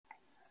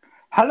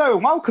Hello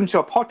and welcome to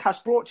a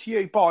podcast brought to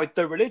you by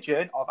The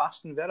Religion of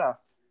Aston Villa.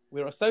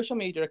 We're a social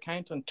media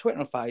account on Twitter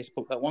and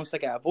Facebook that wants to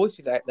get our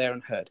voices out there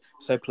and heard,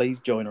 so please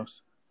join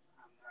us.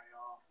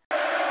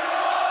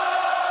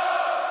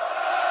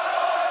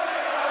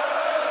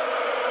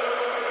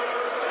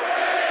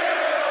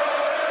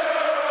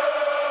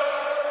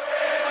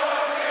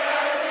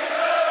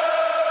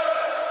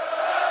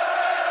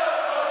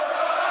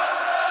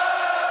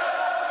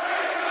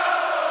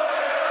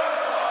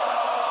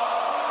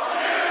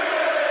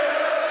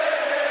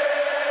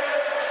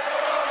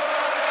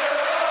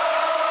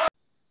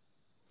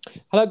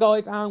 Hello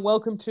guys and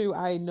welcome to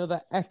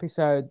another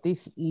episode.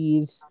 This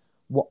is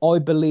what I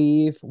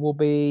believe will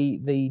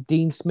be the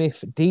Dean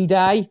Smith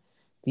D-Day,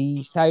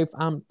 the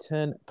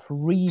Southampton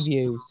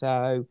preview.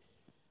 So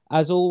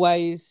as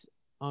always,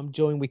 I'm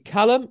joined with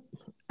Callum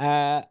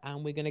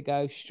and we're going to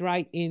go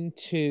straight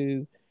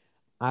into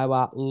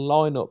our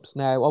lineups.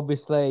 Now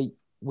obviously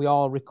we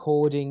are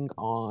recording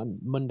on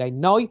Monday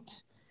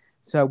night,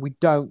 so we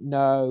don't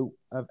know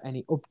of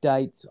any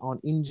updates on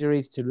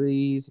injuries to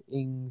Louise,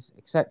 Ings,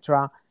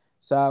 etc.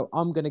 So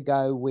I'm going to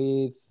go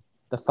with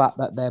the fact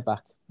that they're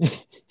back.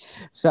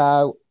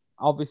 So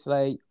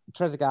obviously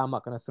Trezeguet I'm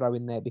not going to throw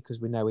in there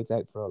because we know he's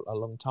out for a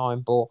long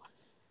time. But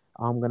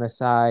I'm going to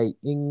say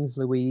Ings,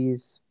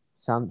 Louise,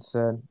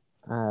 Sanson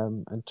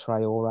and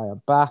Traore are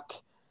back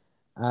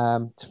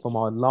for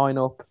my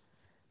lineup.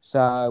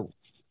 So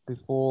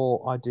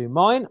before I do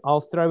mine,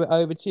 I'll throw it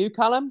over to you,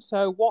 Callum.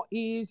 So what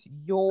is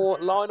your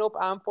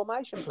lineup and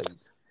formation,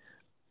 please?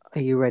 Are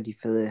you ready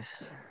for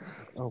this?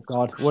 Oh,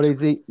 God. What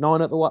is it?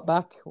 9 at the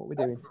back? What are we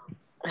doing?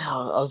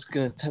 I was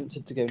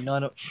tempted to go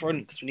 9 up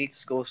front because we need to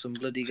score some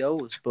bloody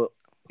goals, but,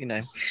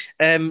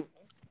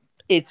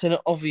 it's an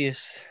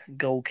obvious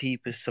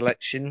goalkeeper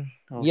selection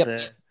of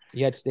Jed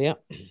Steer.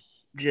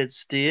 Jed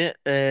Steer,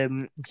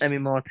 Emi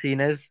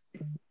Martinez,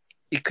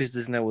 because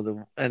there's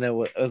no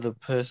other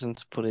person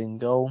to put in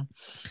goal.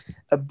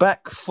 A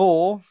back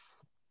four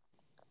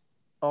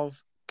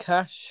of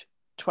Cash,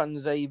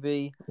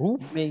 Twanzebe,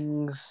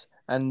 Mings,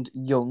 and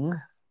Young.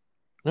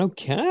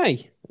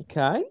 Okay.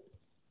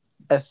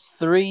 A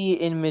three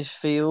in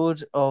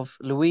midfield of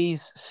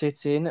Louise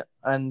Sittin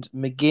and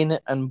McGinn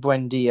and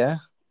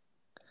Buendia.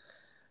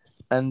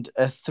 And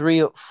a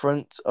three up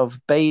front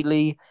of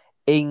Bailey,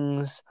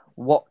 Ings,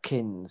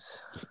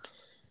 Watkins.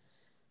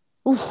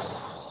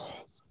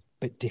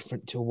 Bit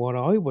different to what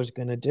I was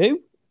going to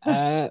do.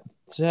 So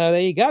there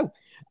you go.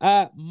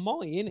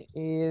 Mine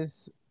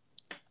is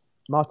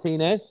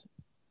Martinez,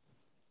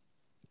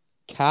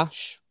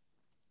 Cash,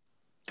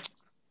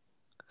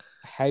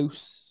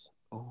 House,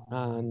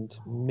 and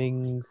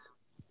Mings,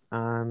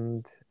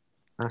 and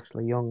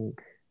Ashley Young.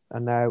 I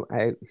know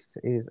House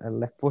is a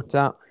left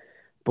footer,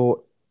 but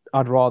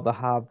I'd rather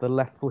have the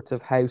left foot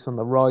of House on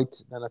the right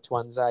than a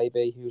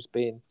Twanzebe who's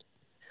been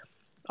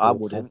I awful.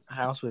 wouldn't.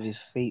 House with his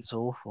feet's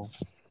awful.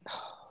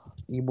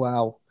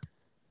 Well,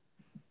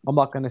 I'm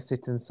not going to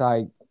sit and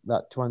say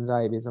that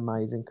Twanzebe is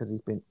amazing because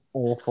he's been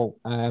awful.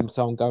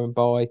 So I'm going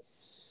by,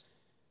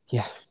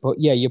 but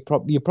you're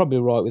probably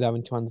right with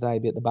having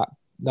Twanzebe at the back.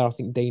 That I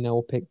think Dino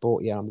will pick, but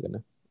yeah, I'm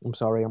going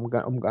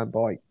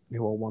by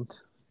who I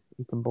want.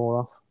 You can bore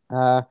off.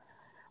 I'm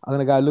going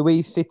to go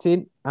Louise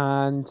Sittin,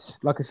 and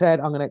like I said,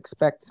 I'm going to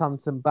expect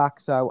Sanson back.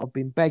 So I've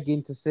been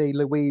begging to see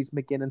Louise,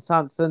 McGinn, and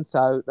Sanson.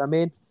 So I'm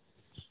in.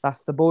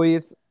 That's the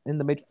boys in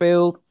the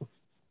midfield.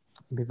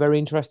 It'll be very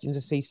interesting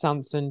to see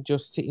Sanson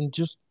just sitting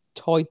just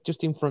tight,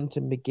 just in front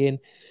of McGinn,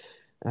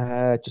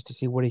 just to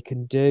see what he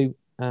can do.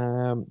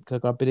 Because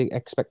I've got a bit of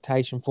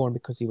expectation for him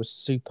because he was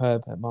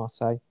superb at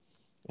Marseille.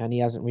 And he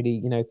hasn't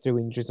really, through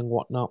injuries and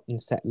whatnot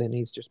and settling,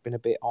 he's just been a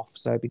bit off.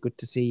 So it'd be good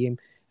to see him.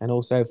 And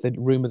also, if the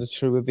rumours are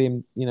true of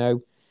him,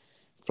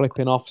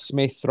 flipping off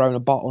Smith, throwing a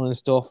bottle and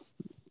stuff,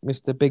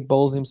 Mr. Big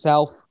Balls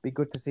himself, be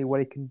good to see what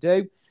he can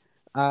do.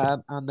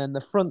 And then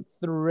the front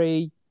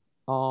three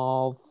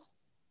of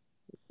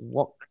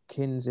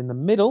Watkins in the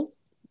middle.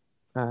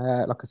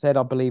 Like I said,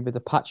 I believe with the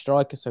patch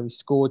striker, so he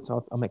scored.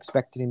 So I'm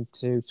expecting him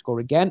to score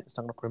again.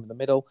 So I'm going to put him in the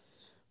middle.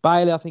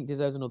 Bailey, I think,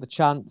 deserves another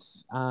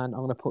chance. And I'm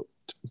going to put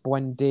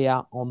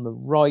Buendia on the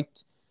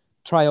right.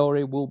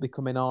 Traore will be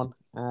coming on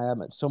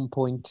at some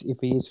point if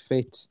he is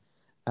fit.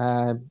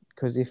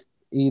 Because if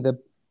either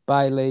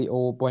Bailey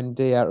or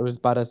Buendia are as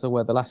bad as they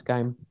were the last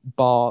game,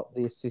 bar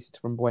the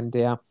assist from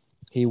Buendia,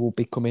 he will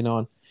be coming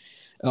on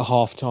at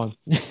half-time.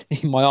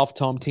 In my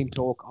half-time team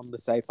talk on the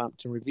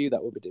Southampton review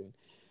that we'll be doing.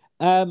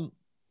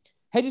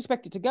 How do you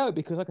expect it to go?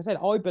 Because, like I said,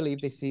 I believe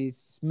this is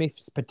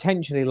Smith's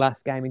potentially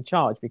last game in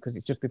charge because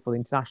it's just before the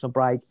international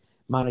break.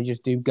 Managers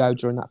do go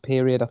during that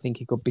period. I think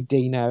he could be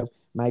Dino,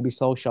 maybe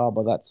Solskjaer,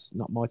 but that's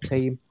not my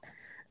team.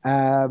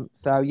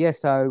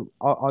 So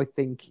I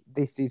think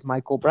this is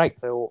make or break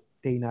for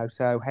Dino.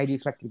 So how do you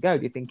expect it to go?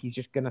 Do you think he's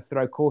just going to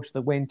throw caution to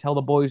the wind, tell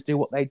the boys do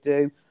what they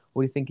do?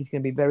 Or do you think he's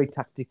going to be very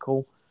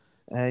tactical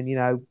and,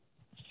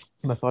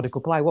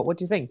 methodical play? What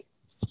do you think?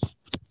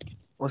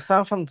 Well,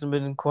 Southampton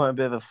have been quite a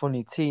bit of a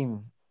funny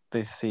team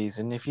this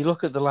season. If you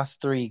look at the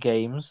last three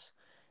games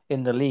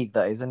in the league,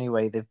 that is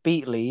anyway, they've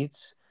beat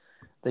Leeds,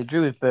 They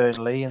drew with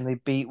Burnley and they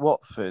beat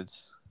Watford.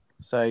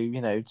 So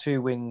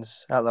 2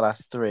 wins out of the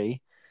last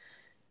 3,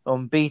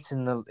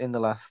 unbeaten in the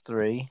last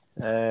 3.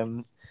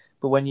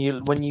 But when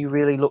you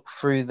really look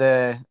through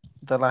the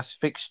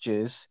last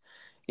fixtures,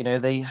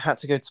 they had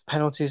to go to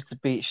penalties to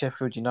beat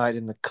Sheffield United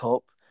in the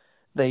cup.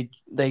 They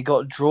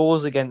got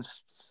draws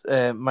against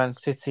Man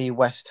City,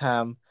 West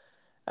Ham,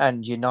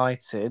 and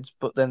United,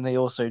 but then they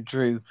also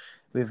drew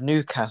with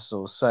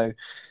Newcastle. So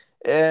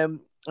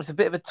it's a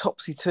bit of a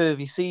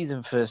topsy-turvy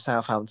season for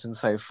Southampton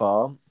so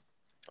far.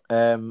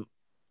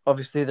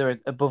 Obviously, they're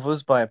above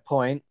us by a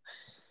point,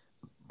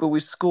 but we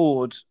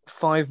scored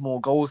 5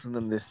 more goals than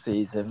them this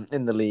season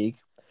in the league,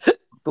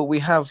 but we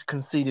have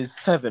conceded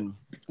 7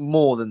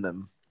 more than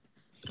them.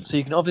 So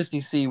you can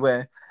obviously see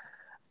where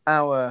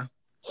our,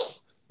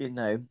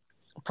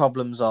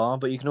 problems are,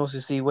 but you can also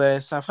see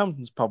where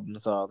Southampton's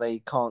problems are. They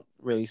can't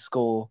really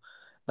score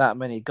that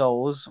many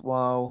goals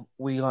while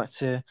we like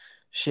to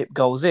ship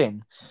goals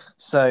in.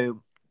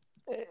 So,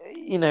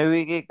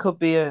 it could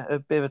be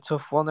a bit of a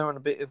tough one. They're on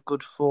a bit of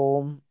good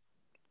form.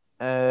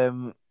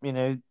 The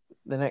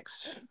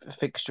next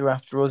fixture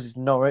after us is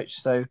Norwich,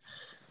 so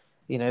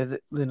they're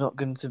not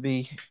going to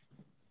be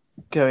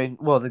going.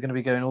 Well, they're going to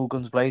be going all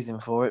guns blazing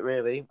for it,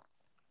 really.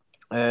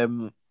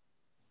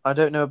 I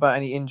don't know about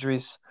any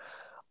injuries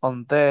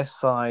on their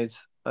side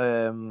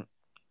of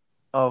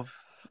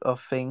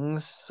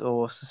things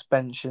or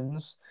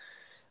suspensions,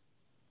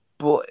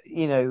 but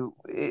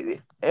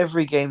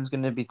every game's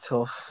going to be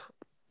tough,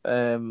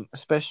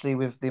 especially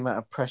with the amount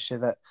of pressure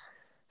that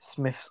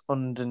Smith's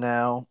under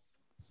now.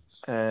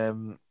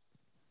 Like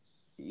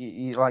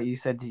you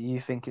said, you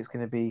think it's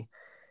going to be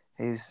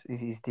his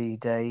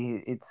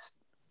D-Day.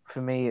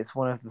 For me, it's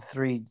one of the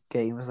 3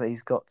 games that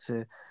he's got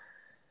to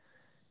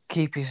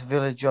keep his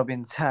Villa job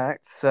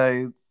intact.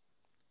 So,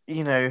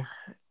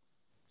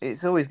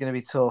 it's always going to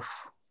be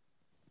tough,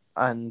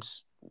 and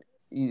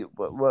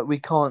we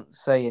can't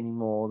say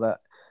anymore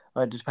that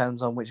it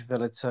depends on which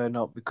Villa turn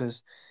up,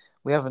 because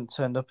we haven't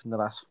turned up in the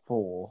last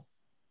 4.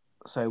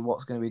 So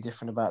what's going to be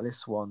different about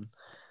this one?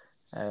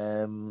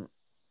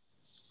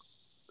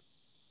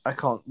 I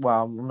can't.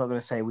 Well, I'm not going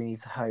to say we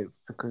need to hope,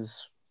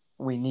 because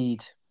we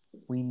need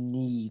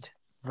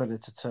Villa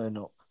to turn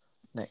up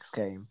next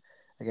game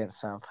against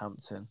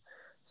Southampton.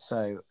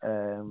 So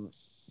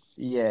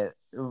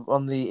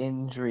on the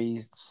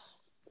injuries,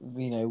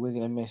 we're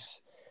going to miss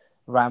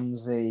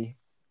Ramsey.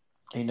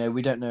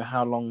 We don't know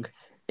how long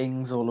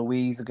Ings or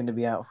Louise are going to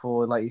be out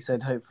for. Like you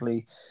said,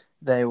 hopefully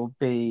they will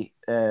be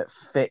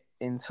fit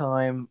in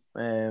time.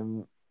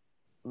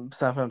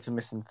 Southampton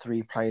missing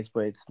 3 players,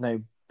 but it's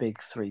no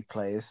big 3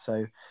 players,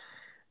 so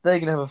they're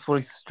going to have a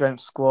fully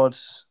strength squad.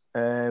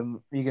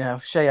 You're going to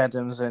have Shea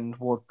Adams and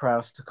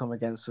Ward-Prowse to come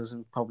against us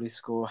and probably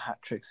score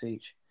hat-tricks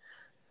each.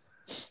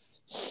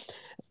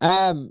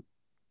 I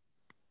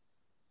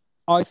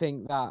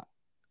think that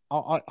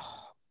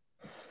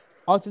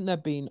I think they're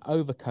being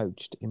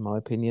overcoached, in my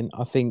opinion.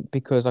 I think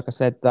because, like I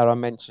said, that I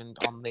mentioned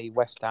on the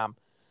West Ham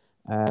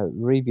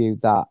review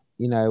that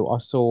I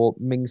saw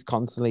Mings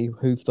constantly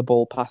hoof the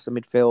ball past the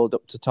midfield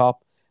up to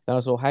top. Then I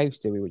saw House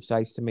do it, which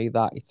says to me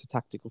that it's a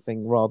tactical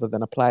thing rather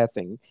than a player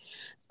thing.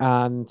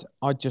 And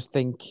I just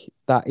think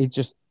that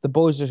the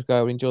boys just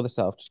go enjoy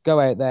themselves. Just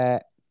go out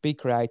there, be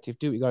creative,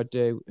 do what you got to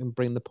do, and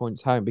bring the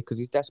points home, because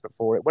he's desperate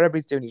for it. Whatever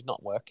he's doing, he's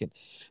not working.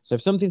 So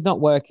if something's not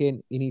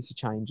working, he needs to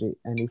change it.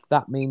 And if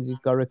that means he's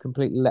got to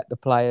completely let the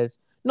players,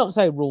 not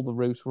say rule the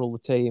roost, rule the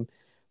team,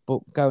 but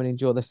go and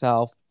enjoy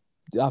themselves,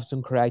 have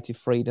some creative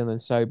freedom,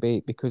 and so be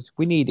it, because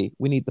we need it.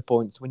 We need the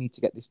points. We need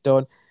to get this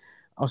done.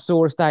 I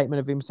saw a statement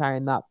of him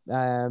saying that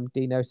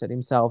Dino said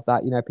himself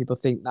that people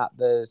think that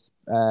there's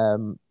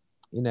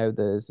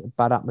there's a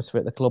bad atmosphere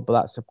at the club, but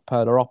that's a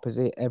polar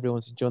opposite.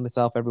 Everyone's enjoying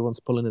themselves, everyone's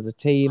pulling as a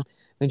team.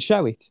 Then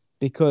show it,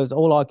 because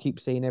all I keep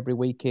seeing every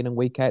week in and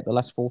week out, the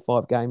last 4 or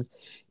 5 games,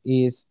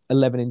 is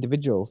 11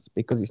 individuals,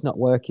 because it's not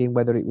working.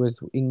 Whether it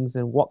was Ings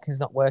and Watkins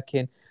not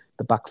working,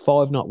 the back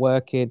 5 not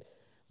working,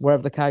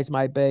 wherever the case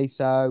may be.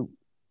 So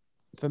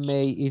for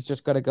me, he's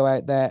just got to go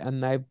out there,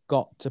 and they've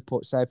got to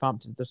put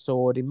Southampton to the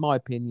sword, in my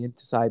opinion,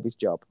 to save his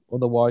job.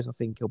 Otherwise, I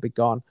think he'll be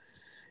gone.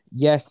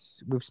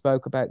 Yes, we've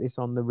spoke about this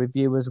on the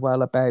review as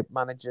well, about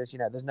managers.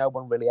 There's no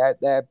one really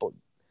out there, but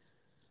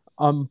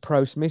I'm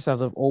pro Smith,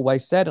 as I've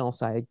always said, and I'll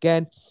say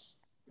again.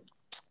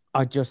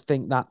 I just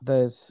think that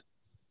there's,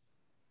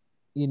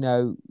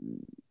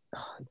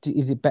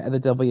 is it better the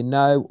devil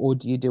know, or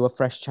do you do a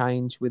fresh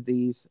change with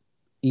these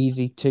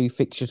easy 2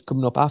 fixtures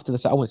coming up after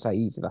this? I wouldn't say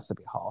easy, that's a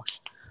bit harsh,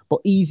 but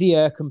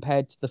easier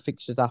compared to the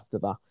fixtures after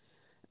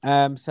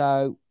that.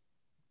 So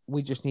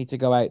we just need to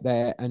go out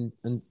there and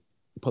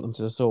put them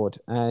to the sword.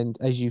 And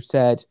as you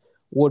said,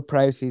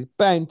 Ward-Prowse is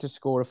bound to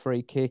score a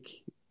free kick.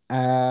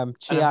 And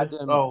Shane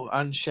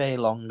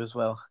Long as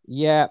well.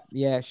 Yeah,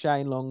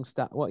 Shane Long.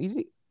 What is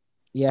it?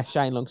 Yeah,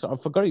 Shane Long. I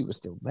forgot he was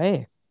still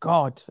there.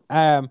 God.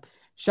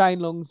 Shane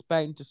Long's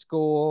bound to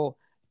score.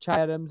 Che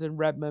Adams and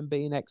Redmond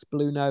being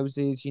ex-Blue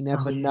Noses, you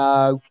never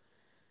know.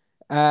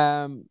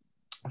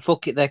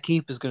 Fuck it, their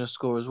keeper's going to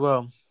score as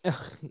well.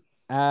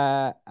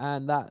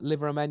 And that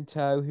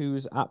Livramento,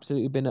 who's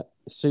absolutely been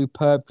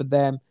superb for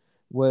them,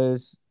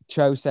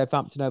 chose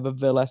Southampton over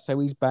Villa. So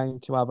he's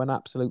bound to have an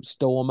absolute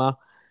stormer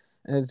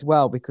as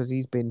well because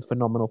he's been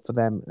phenomenal for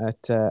them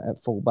at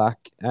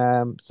fullback.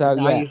 Now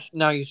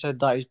you said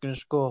that he's going to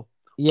score.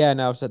 Yeah,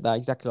 no, I've said that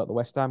exactly like the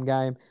West Ham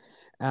game.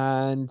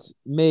 And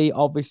me,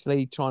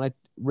 obviously, trying to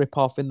rip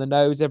off in the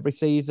nose every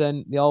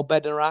season. The old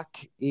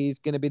Bednarak is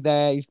going to be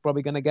there. He's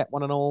probably going to get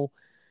one and all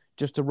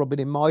just to rub it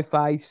in my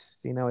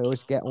face. You know, I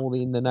always get all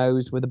the in the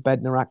nose with the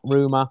Bednarak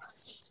rumour.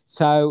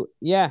 So,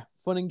 yeah,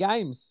 fun and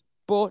games.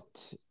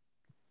 But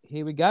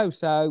here we go.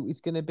 So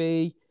it's going to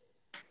be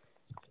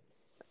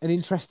an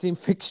interesting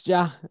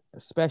fixture,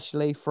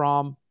 especially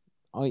from,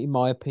 in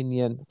my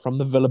opinion, from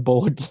the Villa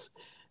board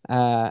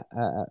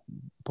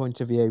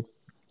point of view.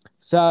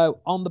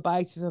 So, on the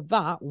basis of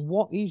that,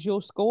 what is your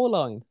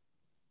scoreline?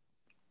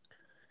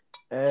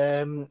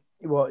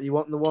 What you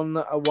want? The one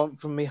that I want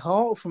from my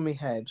heart or from my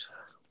head?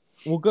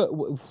 We'll go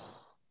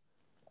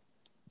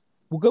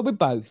with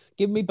both.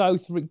 Give me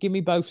both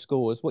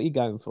scores. What are you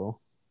going for?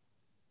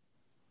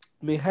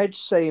 My head's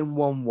saying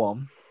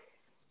 1-1,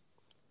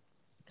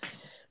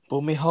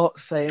 but my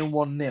heart's saying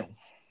 1-0.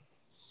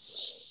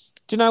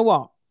 Do you know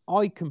what?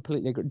 I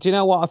completely agree. Do you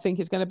know what I think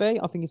it's going to be?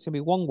 I think it's going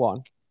to be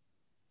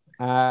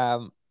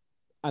 1-1.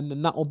 And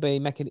then that will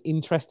make an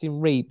interesting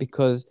read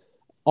because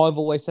I've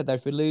always said that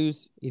if we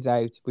lose, he's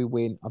out. If we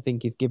win, I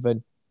think he's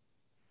given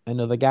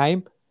another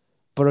game.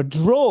 But a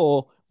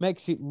draw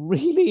makes it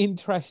really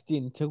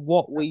interesting to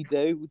what we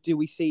do. Do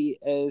we see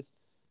it as,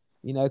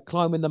 you know,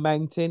 climbing the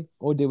mountain,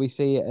 or do we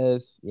see it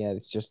as,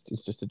 it's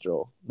just a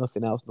draw,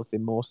 nothing else,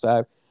 nothing more?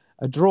 So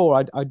a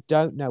draw, I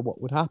don't know what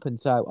would happen.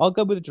 So I'll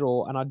go with a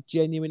draw, and I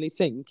genuinely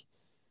think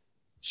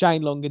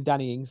Shane Long and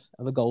Danny Ings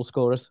are the goal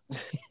scorers.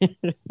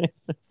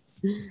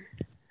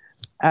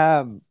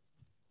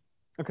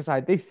 Like I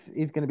say, this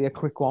is going to be a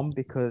quick one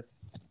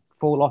because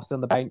 4 losses on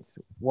the bench.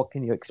 What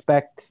can you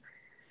expect?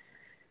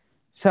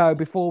 So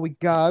before we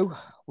go,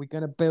 we're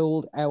going to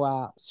build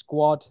our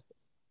squad,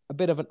 a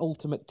bit of an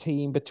ultimate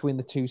team between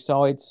the two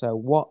sides. So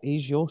what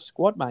is your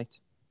squad, mate?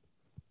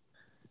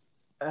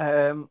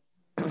 I'm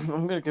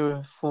going to go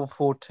with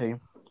 4-4-2.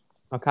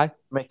 Okay.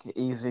 Make it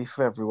easy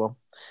for everyone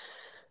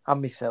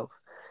and myself.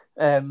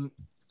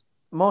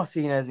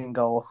 Martinez in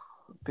goal.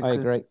 I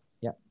agree.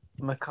 Yeah.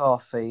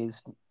 McCarthy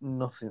is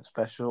nothing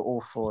special,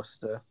 or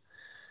Forster.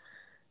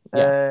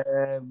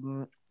 Yeah.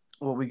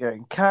 What are we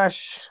going?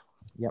 Cash.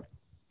 Yep.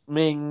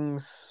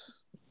 Mings.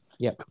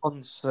 Yep.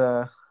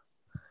 Konsa.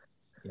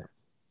 Yep.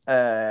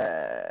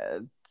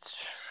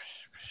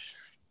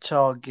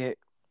 Target.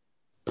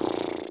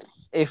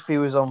 If he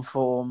was on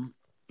form.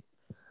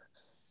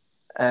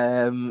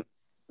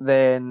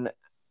 Then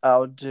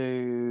I'll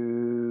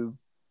do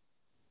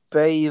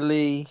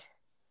Bailey,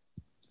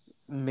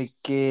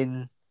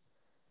 McGinn,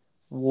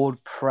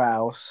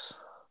 Ward-Prowse,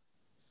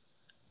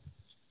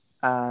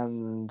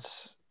 and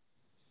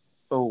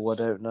I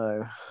don't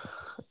know.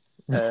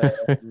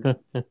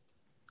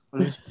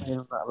 Who's playing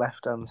on that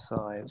left-hand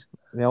side?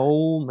 The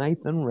old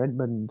Nathan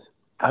Redmond.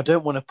 I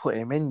don't want to put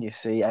him in, you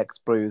see,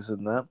 ex-Blues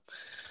and that.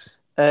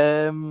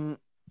 I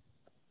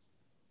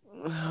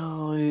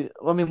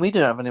mean, we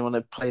don't have anyone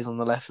that plays on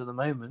the left at the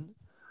moment.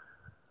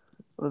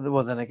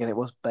 Well, then again, it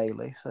was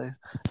Bailey. So,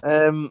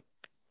 who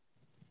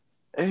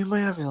am I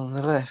having on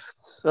the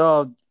left?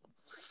 Oh,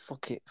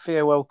 fuck it,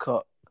 Theo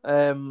Walcott.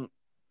 Then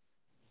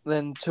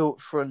two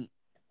up front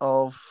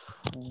of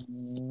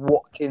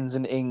Watkins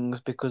and Ings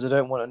because I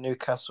don't want a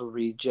Newcastle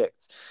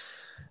reject,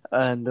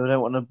 and I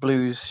don't want a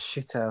Blues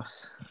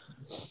shithouse.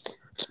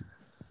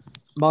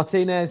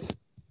 Martinez.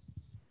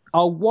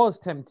 I was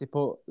tempted to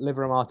put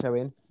Livramento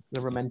in,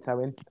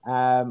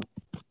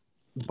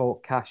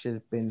 but Cash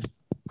has been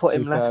Put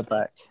him superb. left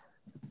back.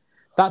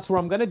 That's what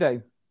I'm going to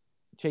do.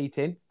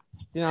 Cheating.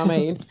 Do you know what I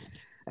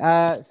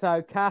mean?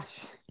 So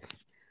Cash,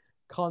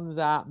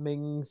 Konsa,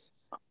 Mings,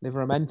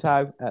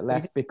 Livramento at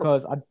left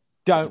because I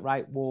don't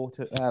rate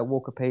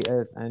Walker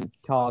Peters and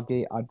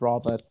Target. I'd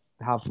rather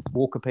have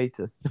Walker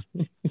Peters.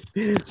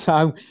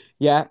 So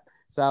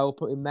I'll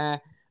put him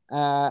there.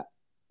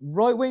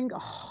 Right wing,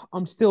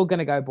 I'm still going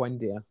to go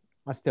Buendia.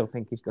 I still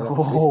think he's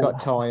got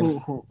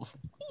time.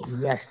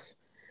 Yes.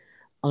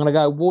 I'm going to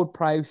go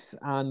Ward-Prowse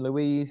and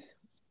Louise.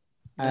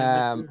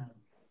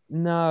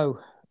 No,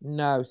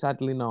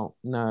 sadly not.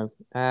 No.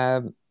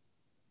 I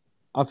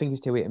think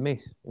he's too hit and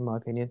miss, in my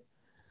opinion.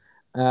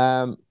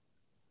 On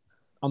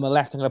the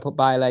left, I'm going to put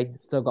Bailey.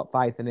 Still got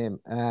faith in him.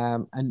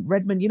 And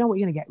Redmond, you know what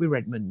you're going to get with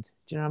Redmond?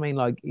 Do you know what I mean?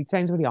 Like, it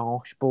sounds really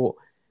harsh, but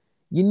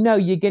you know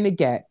you're going to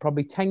get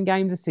probably 10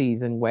 games a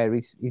season where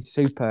he's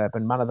superb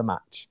and man of the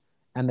match.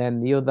 And then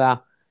the other,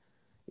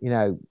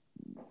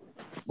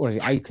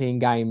 18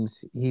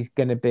 games, he's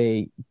going to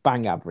be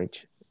bang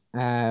average.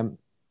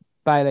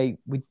 Bailey,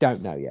 we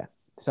don't know yet.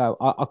 So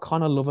I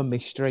kind of love a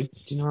mystery.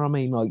 Do you know what I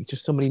mean? Like,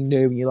 just somebody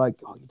new and you're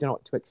like, you don't know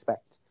what to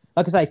expect.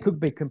 Like I say, it could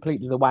be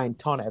completely the Wayne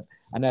Tonev.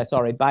 And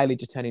Bailey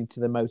just turned into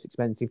the most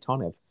expensive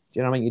Tonev. Do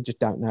you know what I mean? You just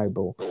don't know,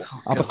 but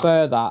I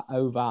prefer that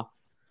over,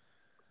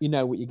 you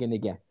know what you're going to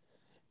get.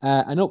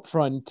 And up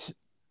front,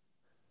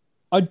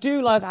 I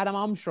do like Adam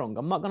Armstrong.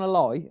 I'm not going to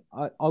lie.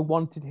 I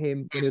wanted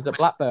him when he was at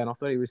Blackburn. I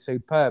thought he was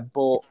superb.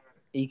 But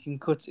He can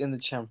cut in the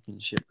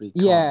Championship, but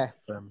he yeah,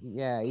 can't.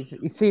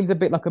 he seems a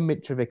bit like a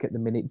Mitrovic at the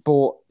minute.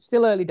 But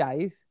still early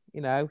days,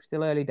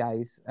 still early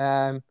days.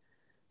 At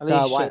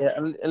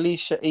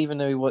least, even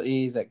though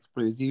he is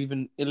ex-Blues,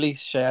 at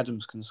least Shea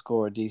Adams can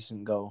score a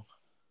decent goal.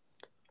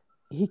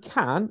 He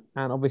can,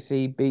 and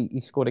obviously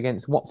he scored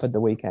against Watford the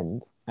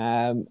weekend.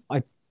 I'm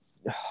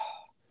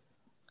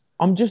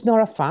just not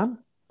a fan.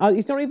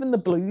 It's not even the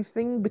Blues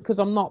thing because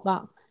I'm not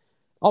that.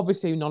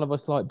 Obviously, none of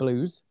us like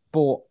Blues,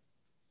 but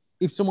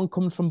if someone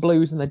comes from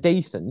Blues and they're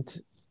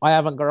decent, I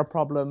haven't got a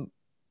problem.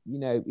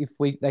 If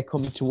they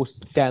come to us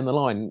down the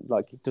line,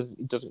 like it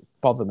doesn't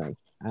bother me.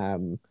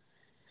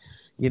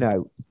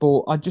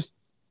 But I just,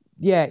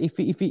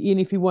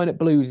 if he weren't at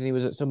Blues and he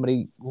was at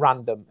somebody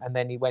random and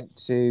then he went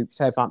to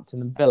Southampton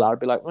and Villa, I'd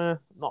be like,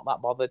 not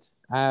that bothered.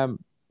 I'm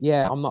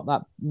not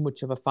that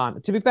much of a fan.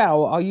 To be fair,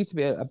 I used to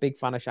be a big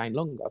fan of Shane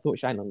Long. I thought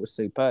Shane Long was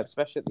superb,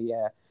 especially at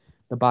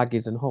the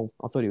Baggies and Hull.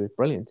 I thought he was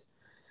brilliant.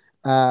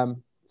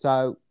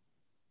 So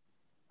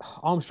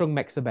Armstrong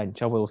makes the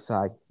bench, I will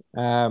say.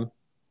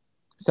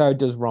 So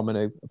does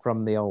Romanu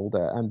from the old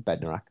and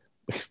Bednarak.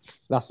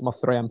 That's my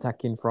three I'm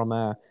taking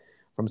from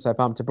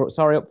Southampton. But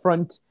sorry, up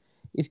front,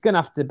 it's going to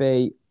have to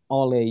be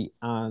Ollie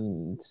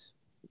and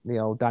the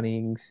old Danny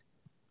Ings.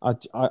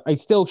 It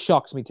still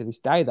shocks me to this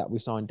day that we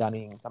signed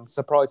Danny Ings. I'm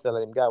surprised they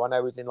let him go. I know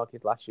he was in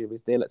his last year of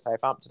his deal at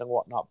Southampton and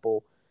whatnot,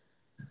 but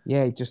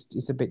yeah,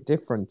 it's a bit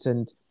different.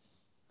 And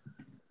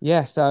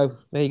yeah, so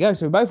there you go.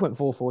 So we both went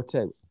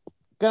 4-4-2.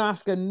 Going to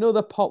ask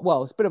another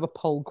it's a bit of a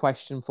poll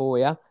question for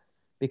you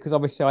because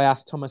obviously I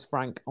asked Thomas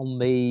Frank on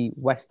the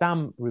West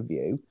Ham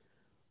review.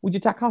 Would you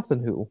take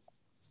Hasenhüttl?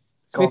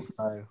 God,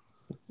 no.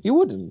 You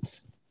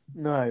wouldn't?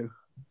 No.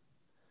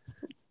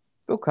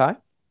 Okay.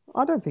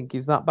 I don't think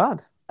he's that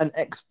bad. An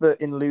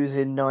expert in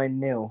losing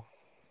 9-0.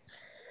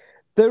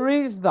 There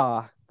is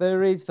that.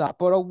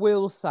 But I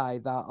will say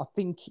that I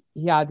think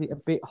he had it a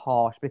bit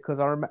harsh because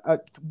I remember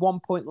at one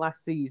point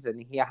last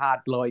season, he had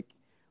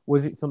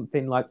was it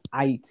something like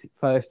 8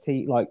 first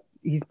team? Like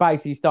he's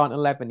basically starting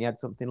 11. He had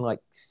something like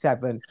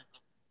 7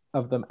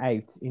 of them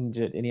out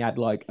injured and he had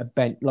a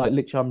bench.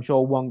 Literally, I'm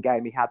sure one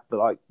game he had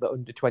the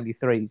under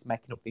 23s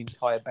making up the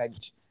entire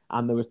bench.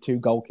 And there was 2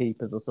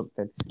 goalkeepers or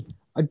something.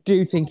 I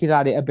do think he's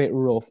had it a bit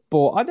rough,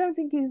 but I don't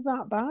think he's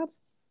that bad.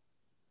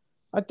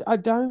 I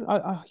don't.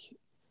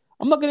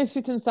 I'm not going to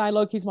sit and say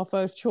he's my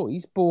first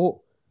choice, but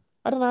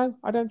I don't know.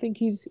 I don't think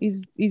he's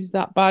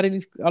that bad.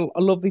 And I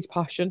love his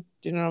passion.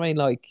 Do you know what I mean?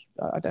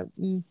 I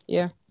don't.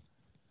 Yeah.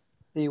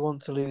 Do you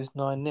want to lose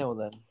 9-0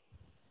 then?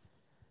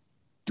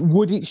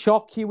 Would it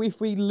shock you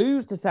if we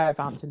lose to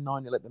Southampton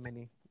 9-0 at the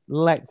minute?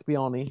 Let's be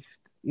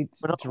honest.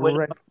 It's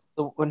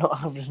dreadful. We're not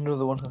having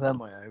another one of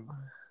them, I hope.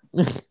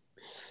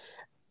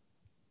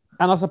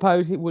 And I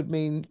suppose it would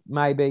mean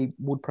maybe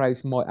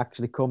Wood-Prowse might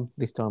actually come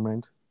this time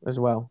round as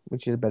well,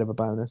 which is a bit of a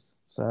bonus.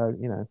 So,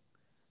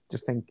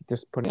 just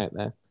putting it out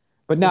there.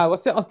 But no, I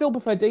still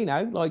prefer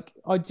Dino.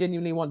 I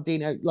genuinely want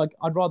Dino.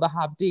 I'd rather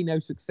have Dino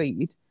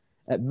succeed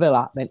at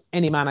Villa than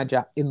any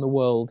manager in the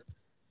world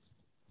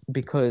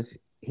because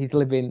he's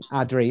living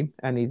our dream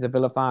and he's a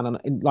Villa fan. And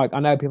I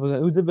know people say,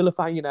 who's a Villa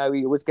fan? He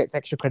always gets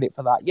extra credit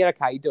for that. Yeah,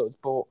 okay, he does.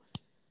 But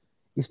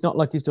it's not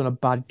like he's done a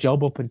bad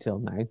job up until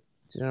now. Do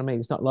you know what I mean?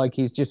 It's not like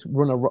he's just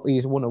won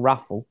a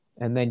raffle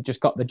and then just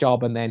got the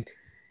job and then,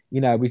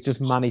 we've just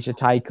managed to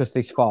take us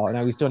this far.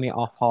 He's done it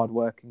off hard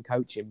work and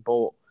coaching.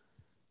 But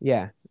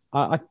yeah,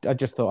 I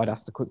just thought I'd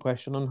ask a quick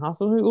question on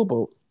Hasenhüttl,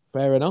 but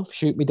fair enough.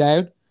 Shoot me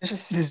down.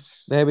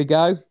 There we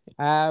go.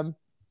 But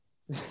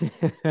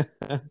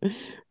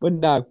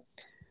no.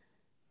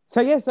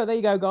 So there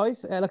you go,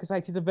 guys. Like I say,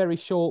 it's a very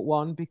short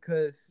one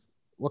because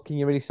what can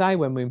you really say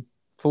when we're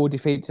 4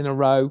 defeats in a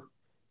row,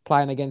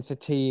 playing against a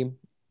team,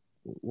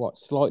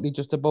 slightly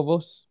just above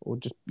us, or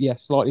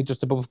slightly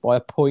just above us by a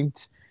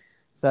point.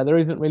 So there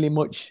isn't really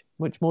much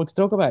more to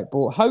talk about.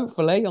 But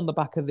hopefully, on the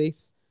back of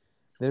this,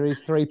 there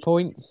is 3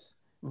 points.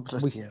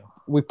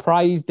 We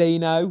praise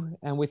Dino,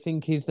 and we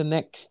think he's the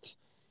next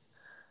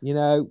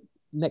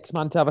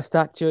man to have a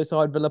statue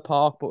outside Villa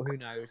Park. But who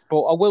knows?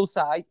 But I will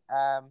say.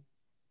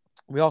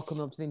 We are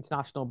coming up to the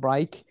international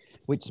break,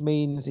 which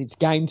means it's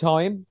game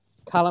time.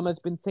 Callum has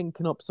been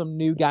thinking up some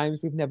new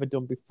games we've never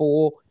done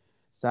before.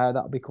 So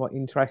that'll be quite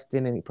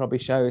interesting and it probably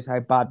shows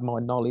how bad my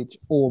knowledge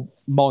or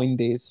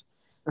mind is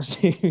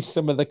to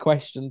some of the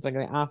questions I'm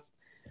going to ask.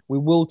 We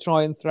will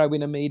try and throw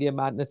in a Media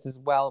Madness as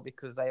well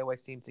because they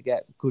always seem to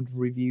get good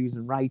reviews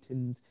and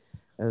ratings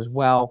as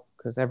well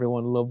because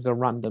everyone loves a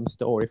random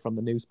story from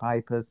the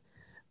newspapers.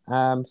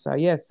 So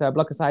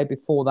like I say,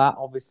 before that,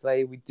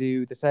 obviously, we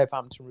do the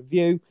Southampton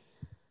review.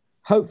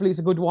 Hopefully it's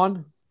a good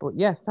one. But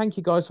yeah, thank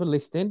you guys for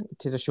listening.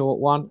 It is a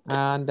short one.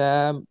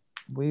 And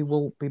we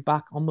will be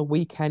back on the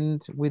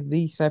weekend with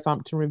the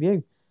Southampton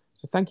review.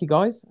 So thank you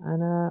guys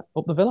and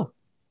up the Villa.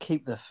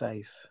 Keep the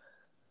faith.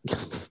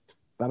 That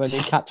a new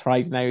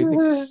catchphrase now,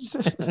 is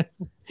it?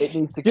 It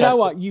needs to Do you know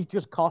what? You've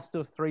just cost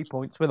us 3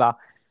 points with that.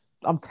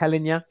 I'm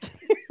telling you.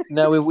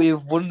 No,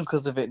 we've won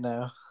because of it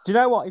now. Do you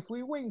know what? If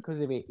we win because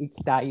of it, it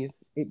stays.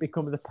 It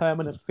becomes a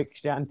permanent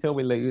fixture until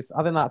we lose.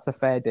 I think that's a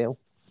fair deal.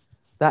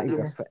 That is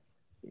a fair.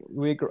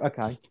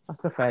 Okay,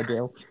 that's a fair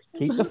deal.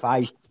 Keep the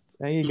faith.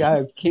 There you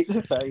go. Keep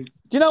the faith.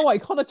 Do you know what?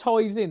 It kind of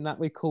ties in that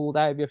we call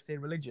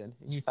AVFC religion,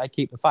 and you say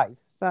keep the faith.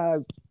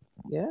 So,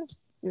 yeah,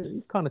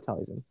 it kind of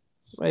ties in.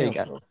 There you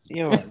go.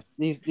 You're right.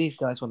 These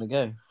guys want to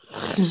go.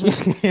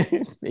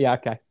 Yeah,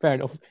 okay, fair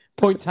enough.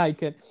 Point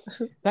taken.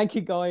 Thank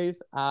you,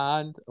 guys,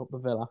 and up the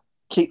Villa.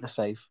 Keep the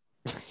faith.